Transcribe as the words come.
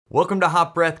Welcome to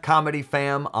Hot Breath Comedy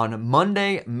Fam. On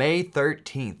Monday, May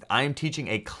 13th, I am teaching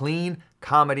a clean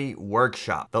comedy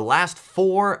workshop. The last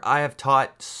 4 I have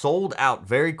taught sold out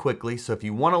very quickly, so if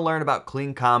you want to learn about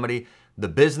clean comedy, the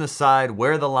business side,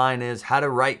 where the line is, how to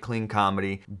write clean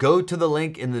comedy, go to the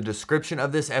link in the description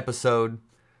of this episode,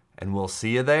 and we'll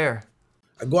see you there.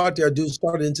 I go out there,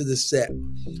 start into this set,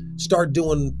 start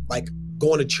doing like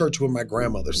going to church with my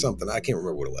grandmother, something. I can't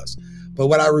remember what it was. But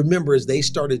what I remember is they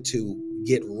started to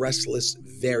get restless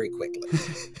very quickly.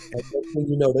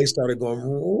 And then, they started going,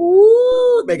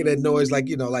 making that noise like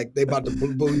they about to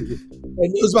boo. And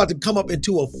it was about to come up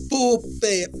into a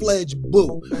full-fledged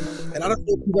boo. And I don't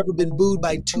know if you've ever been booed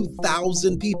by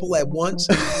 2,000 people at once.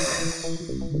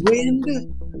 Wind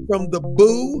from the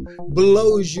boo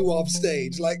blows you off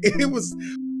stage. Like it was.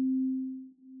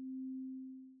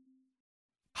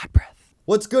 Hot Breath.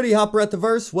 What's goody, Hot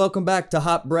Breathiverse? Welcome back to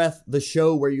Hot Breath, the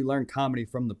show where you learn comedy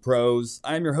from the pros.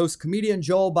 I'm your host, comedian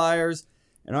Joel Byers,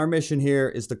 and our mission here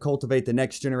is to cultivate the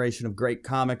next generation of great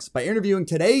comics by interviewing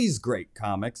today's great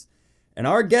comics. And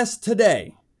our guest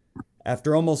today,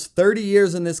 after almost 30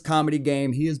 years in this comedy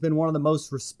game, he has been one of the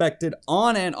most respected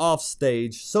on and off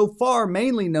stage, so far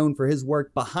mainly known for his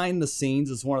work behind the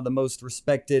scenes as one of the most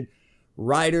respected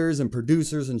writers and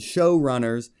producers and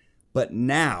showrunners, but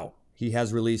now he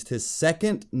has released his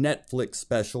second Netflix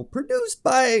special produced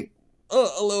by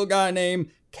a little guy named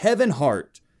Kevin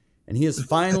Hart. And he is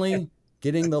finally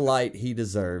getting the light he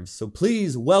deserves. So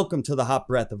please welcome to the Hot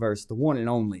Breathiverse, the one and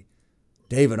only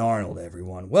David Arnold,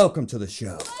 everyone. Welcome to the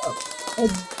show.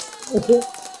 Again,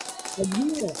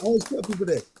 I always tell people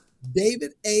that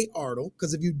David A. Arnold,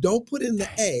 because if you don't put in the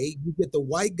A, you get the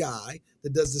white guy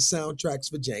that does the soundtracks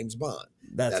for James Bond.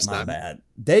 That's my bad.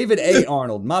 David A.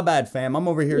 Arnold. My bad, fam. I'm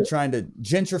over here trying to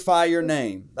gentrify your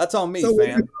name. That's on me,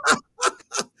 fam.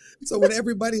 So when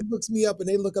everybody looks me up and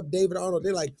they look up David Arnold,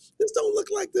 they're like, this don't look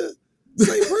like the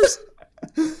same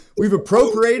person. We've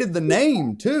appropriated the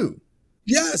name, too.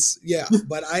 Yes, yeah.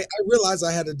 But I realized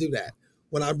I had to do that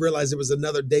when I realized there was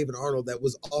another David Arnold that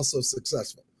was also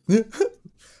successful.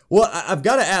 Well, I've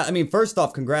got to ask, first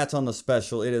off, congrats on the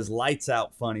special. It is lights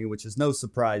out funny, which is no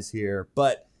surprise here.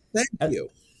 But thank you.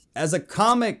 As a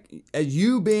comic, as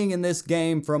you being in this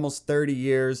game for almost 30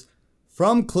 years,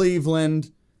 from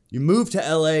Cleveland, you moved to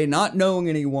LA not knowing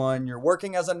anyone. You're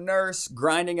working as a nurse,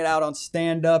 grinding it out on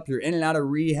stand-up. You're in and out of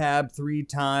rehab 3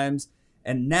 times.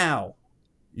 And now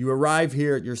you arrive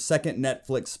here at your second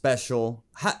Netflix special.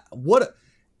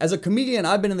 As a comedian,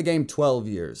 I've been in the game 12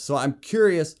 years. So I'm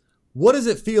curious, what does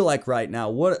it feel like right now?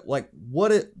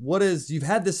 You've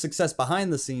had this success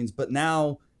behind the scenes, but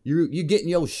now you getting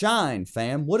your shine,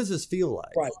 fam. What does this feel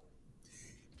like? Right.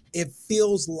 It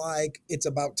feels like it's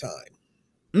about time.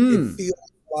 It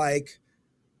feels like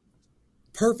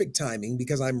perfect timing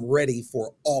because I'm ready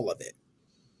for all of it.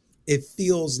 It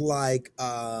feels like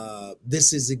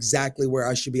this is exactly where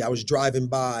I should be. I was driving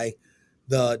by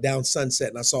down Sunset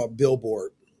and I saw a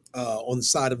billboard on the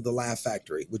side of the Laugh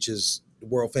Factory, which is the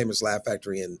world famous Laugh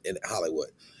Factory in Hollywood.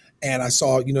 And I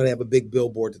saw, they have a big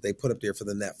billboard that they put up there for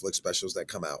the Netflix specials that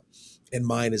come out. And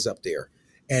mine is up there.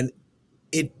 And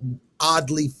it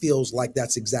oddly feels like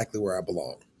that's exactly where I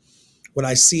belong. When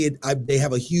I see it, they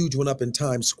have a huge one up in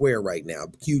Times Square right now,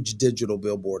 huge digital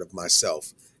billboard of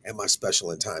myself and my special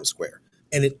in Times Square.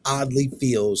 And it oddly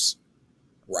feels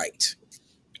right.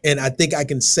 And I think I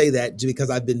can say that because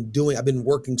I've been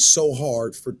working so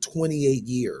hard for 28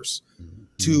 years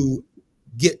to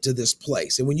get to this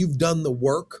place. And when you've done the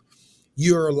work,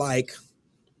 you're like,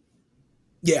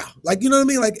 yeah, like, you know what I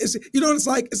mean? Like, it's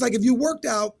like if you worked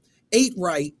out, ate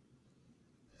right,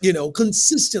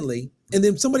 consistently, and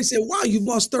then somebody said, wow, you've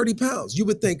lost 30 pounds. You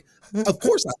would think, of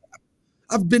course I have.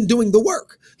 I've been doing the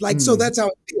work. Like, so that's how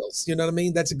it feels. You know what I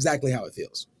mean? That's exactly how it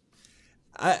feels.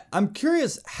 I'm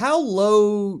curious, how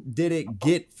low did it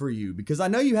get for you? Because I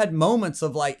know you had moments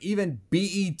of like even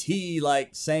BET, like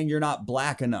saying you're not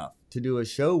black enough to do a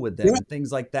show with them and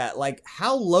things like that. Like,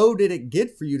 how low did it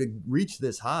get for you to reach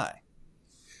this high?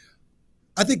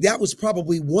 I think that was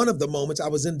probably one of the moments. I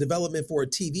was in development for a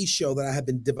TV show that I had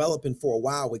been developing for a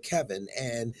while with Kevin.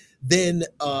 And then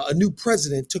a new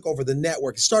president took over the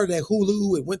network. It started at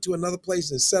Hulu. It went to another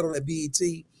place and settled at BET.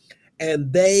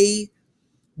 And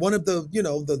one of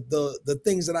the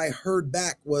things that I heard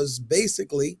back was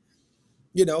basically,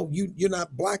 you're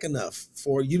not black enough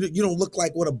you don't look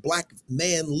like what a black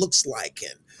man looks like,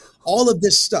 and all of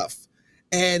this stuff.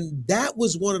 And that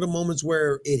was one of the moments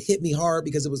where it hit me hard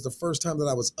because it was the first time that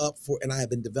I was up for, and I had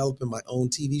been developing my own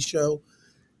TV show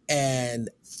and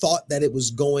thought that it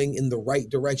was going in the right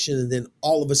direction. And then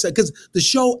all of a sudden, because the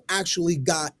show actually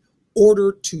got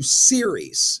ordered to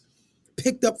series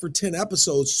picked up for 10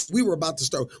 episodes. We were about to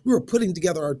start. We were putting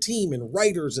together our team and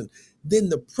writers, and then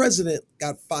the president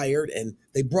got fired, and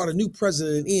they brought a new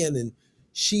president in, and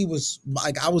she was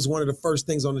like, I was one of the first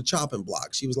things on the chopping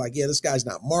block. She was like, yeah, this guy's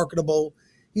not marketable.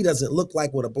 He doesn't look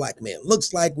like what a black man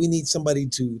looks like. We need somebody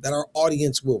that our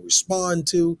audience will respond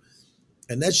to.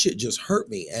 And that shit just hurt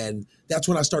me. And that's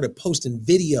when I started posting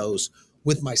videos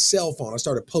with my cell phone. I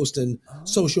started posting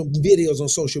social videos on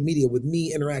social media with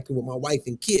me interacting with my wife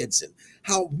and kids, and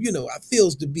how, it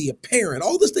feels to be a parent,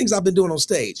 all those things I've been doing on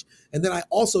stage. And then I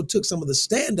also took some of the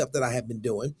stand-up that I had been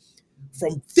doing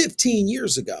from 15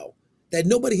 years ago that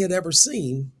nobody had ever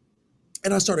seen,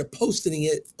 and I started posting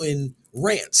it in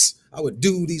rants. I would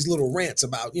do these little rants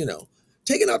about,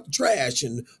 taking out the trash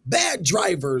and bad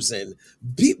drivers and,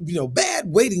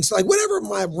 bad waiting, like whatever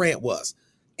my rant was.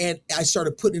 And I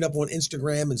started putting it up on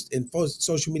Instagram and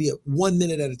social media 1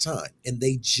 minute at a time, and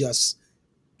they just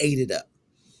ate it up.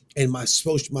 And my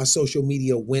social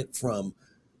media went from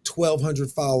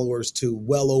 1,200 followers to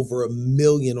well over 1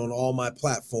 million on all my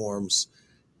platforms.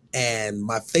 And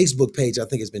my Facebook page, I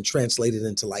think, has been translated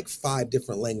into like 5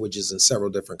 different languages in several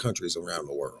different countries around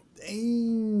the world.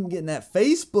 Dang, getting that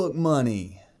Facebook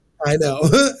money. I know.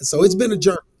 So it's been a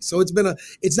journey. So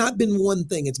it's not been one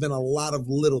thing. It's been a lot of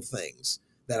little things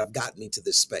that have gotten me to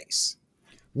this space.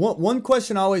 One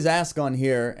question I always ask on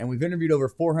here, and we've interviewed over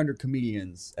 400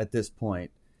 comedians at this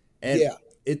point, and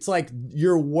it's like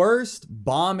your worst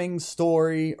bombing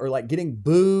story or like getting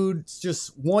booed. It's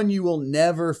just one you will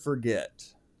never forget.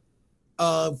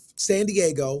 San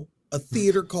Diego, a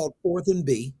theater called 4th and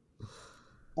B.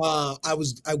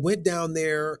 I went down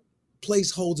there.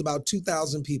 Place holds about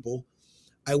 2,000 people.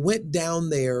 I went down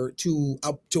there to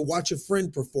watch a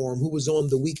friend perform who was on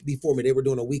the week before me. They were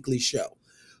doing a weekly show.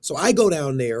 So I go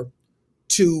down there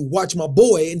to watch my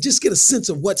boy and just get a sense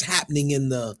of what's happening in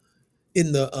the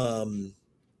room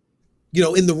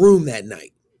that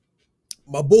night.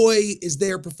 My boy is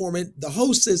there performing. The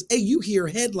host says, hey, you here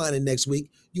headlining next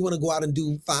week. You want to go out and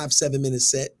do 5-7 minute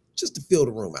set just to fill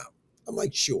the room out? I'm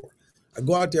like, sure. I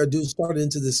go out there, start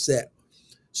into this set,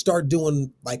 start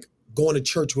doing like going to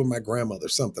church with my grandmother,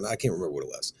 something. I can't remember what it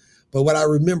was. But what I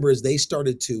remember is they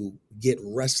started to get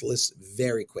restless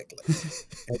very quickly.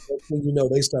 And next thing you know,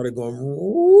 they started going,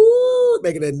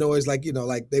 making that noise like,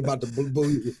 like they about to boo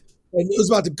you. And it was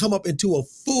about to come up into a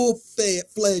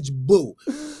full-fledged boo.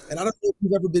 And I don't know if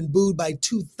you've ever been booed by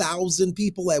 2,000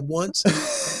 people at once.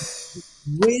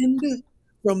 Wind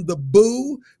from the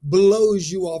boo blows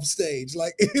you off stage.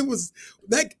 Like it was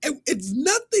like, it's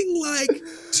nothing like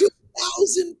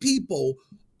 2,000 people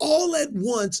all at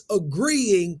once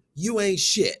agreeing you ain't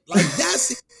shit. Like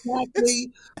that's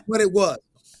exactly what it was.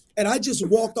 And I just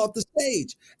walked off the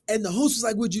stage, and the host was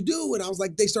like, what'd you do? And I was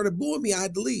like, they started booing me. I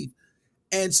had to leave.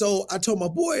 And so I told my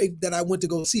boy that I went to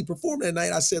go see perform that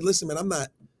night. I said, listen, man, I'm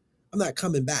not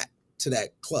coming back to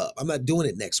that club. I'm not doing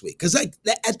it next week. Because at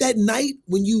that night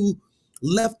when you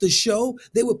left the show,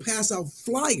 they would pass out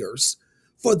flyers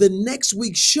for the next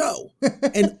week's show.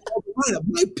 And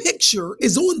my picture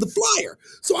is on the flyer.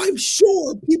 So I'm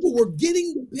sure people were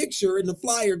getting the picture in the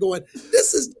flyer going,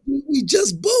 we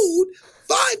just booed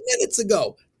 5 minutes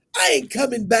ago. I ain't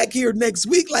coming back here next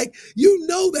week. Like,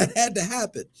 that had to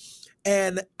happen.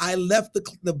 And I left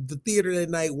the theater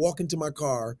that night, walking to my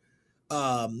car,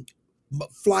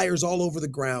 flyers all over the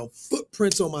ground,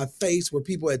 footprints on my face where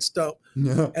people had stumped.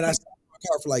 Yeah. And I sat in my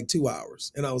car for like 2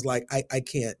 hours. And I was like, I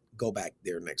can't go back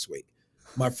there next week.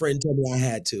 My friend told me I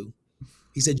had to.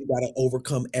 He said, you got to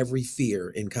overcome every fear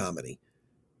in comedy.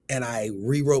 And I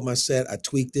rewrote my set. I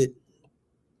tweaked it.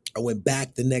 I went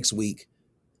back the next week,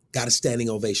 got a standing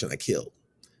ovation. I killed.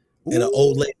 Ooh. And an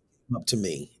old lady came up to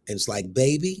me and it's like,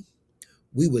 baby,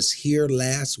 we was here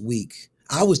last week.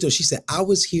 She said, I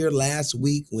was here last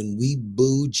week when we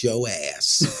booed your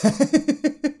ass.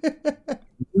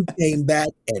 You came back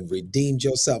and redeemed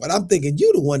yourself. And I'm thinking,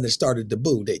 you the one that started the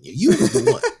boo, didn't you? You was the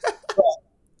one.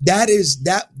 That is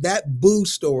that boo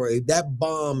story, that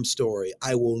bomb story,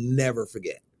 I will never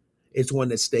forget. It's one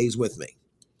that stays with me.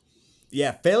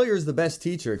 Yeah, failure is the best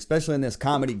teacher, especially in this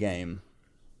comedy game.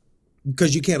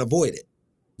 Because you can't avoid it.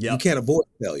 Yep. You can't avoid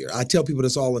failure. I tell people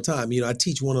this all the time. I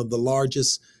teach one of the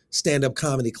largest stand-up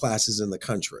comedy classes in the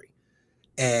country.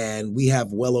 And we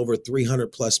have well over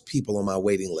 300 plus people on my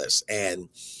waiting list. And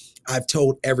I've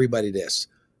told everybody this.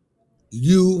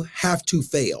 You have to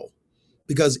fail,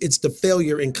 because it's the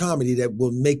failure in comedy that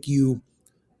will make you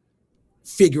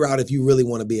figure out if you really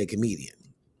want to be a comedian.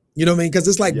 You know what I mean? Because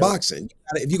it's like boxing.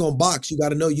 If you're going to box, you got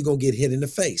to know you're going to get hit in the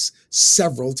face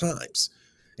several times.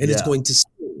 And it's going to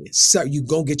sting. So you're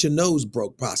going to get your nose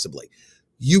broke possibly.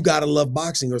 you got to love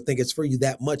boxing or think it's for you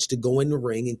that much to go in the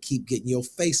ring and keep getting your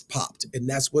face popped. And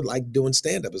that's what like doing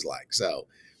stand-up is like. So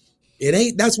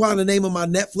that's why the name of my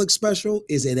Netflix special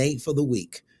is It Ain't for the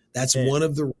Weak. That's one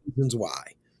of the reasons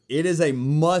why. It is a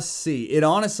must see. It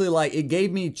honestly, like, it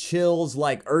gave me chills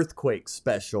like Earthquake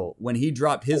special when he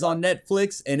dropped his on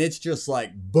Netflix, and it's just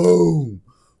like boom,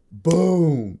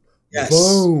 boom,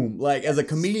 boom. Like, as a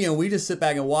comedian, we just sit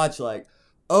back and watch like,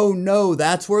 oh no,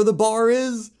 that's where the bar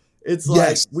is? It's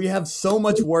like we have so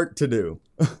much work to do.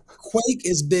 Quake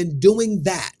has been doing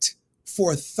that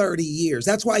for 30 years.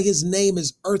 That's why his name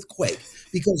is Earthquake,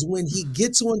 because when he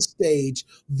gets on stage,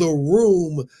 the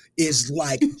room is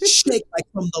like shake like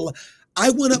from the. I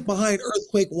went up behind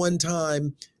Earthquake one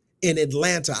time in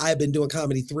Atlanta. I had been doing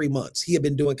comedy 3 months. He had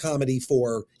been doing comedy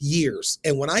for years.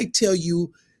 And when I tell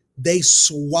you, they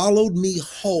swallowed me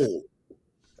whole.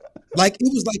 Like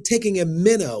it was like taking a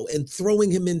minnow and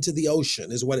throwing him into the ocean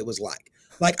is what it was like.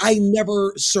 Like I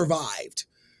never survived.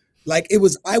 Like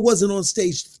I wasn't on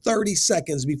stage 30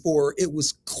 seconds before it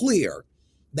was clear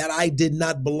that I did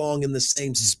not belong in the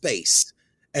same space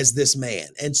as this man.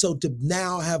 And so to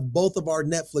now have both of our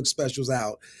Netflix specials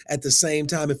out at the same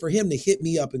time, and for him to hit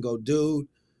me up and go, dude,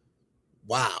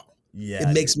 wow. Yeah,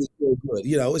 it makes me feel good.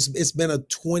 You know, it's been a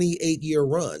 28-year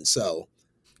run. So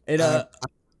I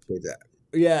appreciate that.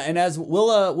 Yeah, and as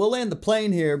we'll land the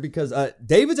plane here because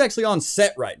David's actually on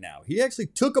set right now. He actually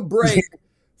took a break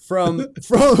from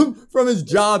his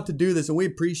job to do this, and we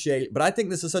appreciate it. But I think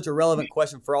this is such a relevant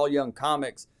question for all young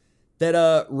comics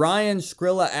that Ryan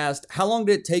Skrilla asked, how long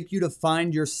did it take you to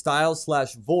find your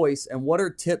style/voice, and what are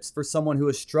tips for someone who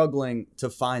is struggling to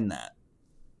find that?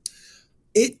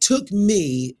 It took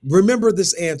me, remember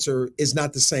this answer is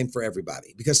not the same for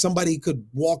everybody, because somebody could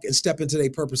walk and step into their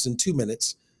purpose in 2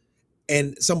 minutes,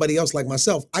 and somebody else like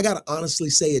myself, I got to honestly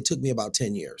say it took me about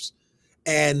 10 years.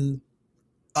 And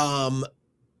 10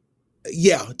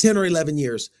 or 11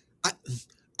 years.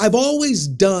 I've always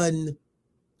done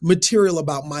material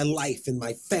about my life and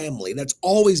my family. That's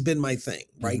always been my thing,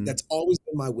 right? Mm-hmm. That's always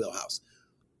been my wheelhouse.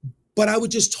 But I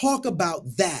would just talk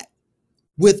about that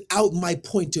without my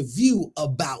point of view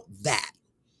about that.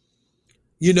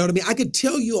 You know what I mean? I could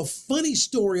tell you a funny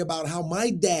story about how my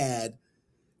dad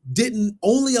didn't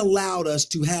only allowed us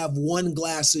to have 1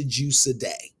 glass of juice a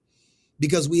day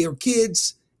because we were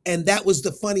kids. And that was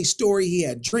the funny story. He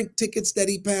had drink tickets that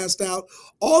he passed out.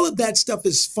 All of that stuff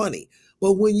is funny.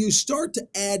 But when you start to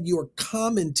add your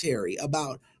commentary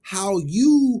about how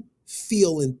you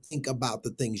feel and think about the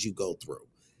things you go through,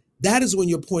 that is when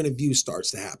your point of view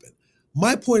starts to happen.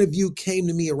 My point of view came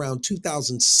to me around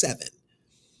 2007.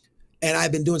 And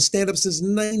I've been doing stand-up since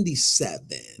 97.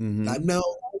 Mm-hmm. I'm now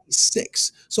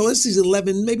 96. So this is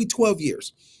 11, maybe 12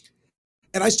 years.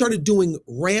 And I started doing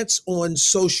rants on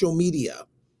social media.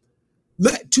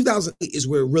 2008 is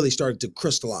where it really started to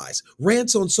crystallize.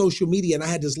 Rants on social media, and I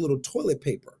had this little toilet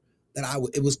paper that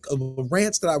it was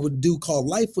rants that I would do called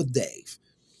Life with Dave.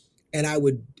 And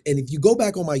if you go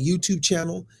back on my YouTube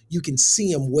channel, you can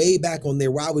see them way back on there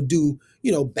where I would do,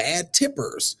 bad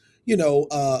tippers,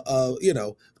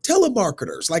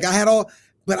 telemarketers. Like I had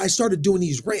but I started doing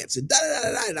these rants and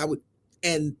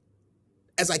and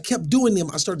as I kept doing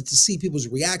them, I started to see people's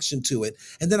reaction to it.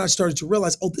 And then I started to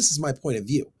realize, oh, this is my point of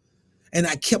view. And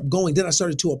I kept going. Then I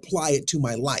started to apply it to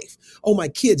my life. Oh, my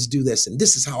kids do this, and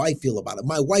this is how I feel about it.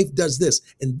 My wife does this,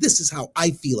 and this is how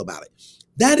I feel about it.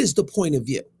 That is the point of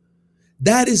view.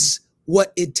 That is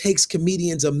what it takes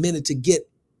comedians a minute to get.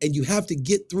 And you have to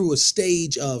get through a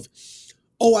stage of,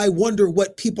 oh, I wonder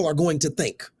what people are going to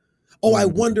think. Oh, I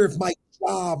wonder if my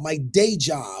day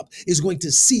job is going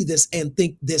to see this and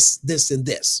think this, and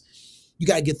this. You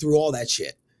got to get through all that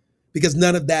shit because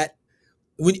none of that.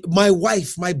 When my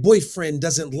boyfriend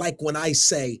doesn't like when I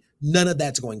say none of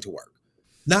that's going to work.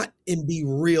 Not in Be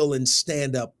Real and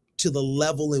stand up to the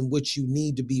level in which you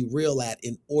need to be real at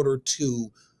in order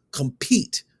to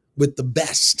compete with the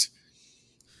best.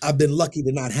 I've been lucky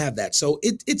to not have that. So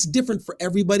it's different for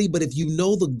everybody. But if you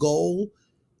know the goal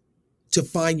to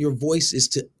find your voice is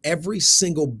to every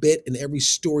single bit and every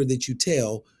story that you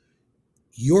tell,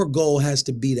 your goal has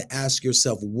to be to ask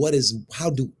yourself,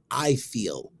 how do I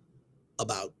feel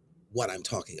about what I'm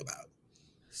talking about?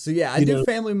 So yeah, I do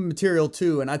family material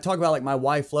too. And I talk about like my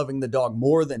wife loving the dog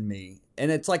more than me.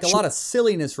 And it's like a lot of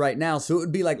silliness right now. So it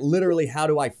would be like literally, how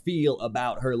do I feel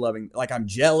about her loving, like I'm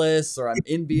jealous or I'm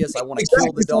envious. I want to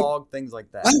kill the dog, things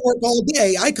like that. I work all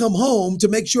day. I come home to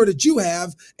make sure that you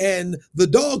have, and the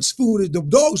dog's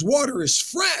water is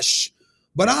fresh,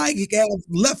 but I have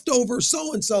leftover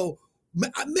so-and-so.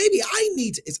 Maybe I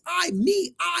need to, it's I.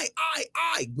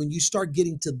 When you start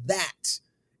getting to that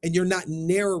and you're not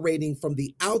narrating from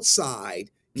the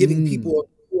outside, giving people a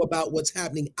clue about what's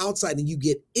happening outside, and you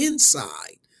get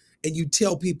inside and you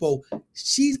tell people,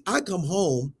 I come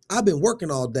home, I've been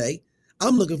working all day,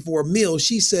 I'm looking for a meal.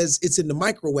 She says it's in the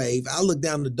microwave. I look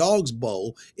down the dog's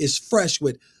bowl, it's fresh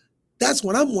with. That's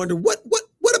when I'm wondering,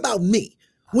 what about me?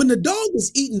 When the dog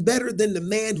is eating better than the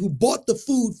man who bought the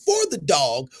food for the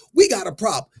dog, we got a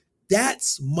problem.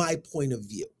 That's my point of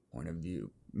view.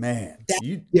 Man. That's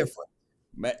different.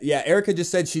 Yeah, Erica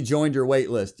just said she joined your wait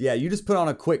list. Yeah, you just put on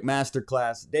a quick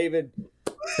masterclass. David,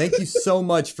 thank you so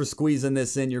much for squeezing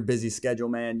this in your busy schedule,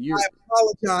 man. I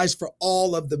apologize for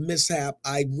all of the mishap.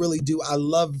 I really do. I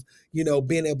love,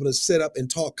 being able to sit up and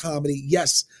talk comedy.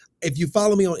 Yes, if you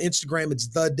follow me on Instagram, it's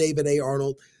the David A.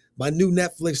 Arnold. My new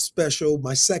Netflix special,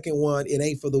 my second one, It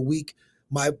Ain't for the Weak.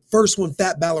 My first one,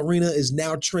 Fat Ballerina, is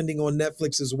now trending on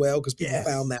Netflix as well because people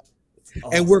found that.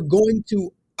 Awesome.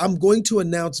 And I'm going to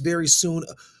announce very soon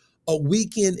a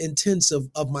weekend intensive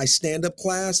of my stand-up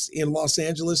class in Los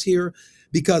Angeles here,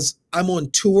 because I'm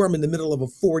on tour. I'm in the middle of a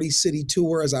 40-city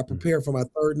tour as I prepare for my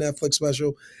third Netflix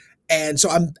special. And so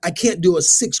I can't do a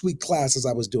 6-week class as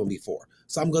I was doing before.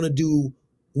 So I'm going to do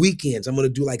weekends. I'm going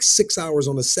to do like 6 hours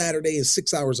on a Saturday and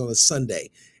 6 hours on a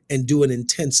Sunday and do an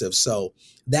intensive. So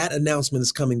that announcement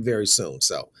is coming very soon.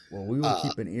 So, well, we will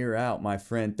keep an ear out, my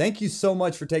friend. Thank you so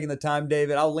much for taking the time,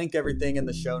 David. I'll link everything in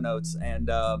the show notes. And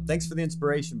thanks for the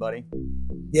inspiration, buddy.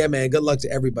 Yeah, man. Good luck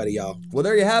to everybody, y'all. Well,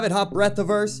 there you have it, Hot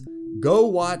Breathiverse. Go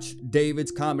watch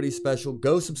David's comedy special.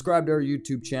 Go subscribe to our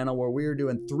YouTube channel where we are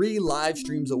doing 3 live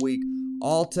streams a week,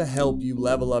 all to help you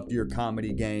level up your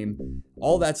comedy game.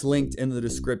 All that's linked in the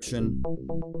description.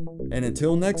 And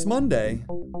until next Monday,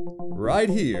 right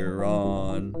here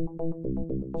on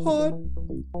Hot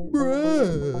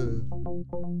Breath.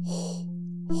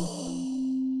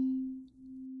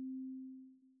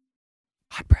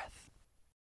 Hot Breath.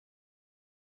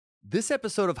 This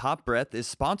episode of Hot Breath is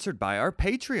sponsored by our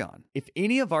Patreon. If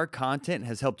any of our content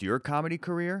has helped your comedy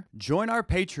career, join our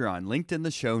Patreon linked in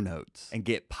the show notes and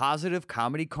get positive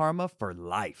comedy karma for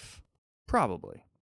life. Probably.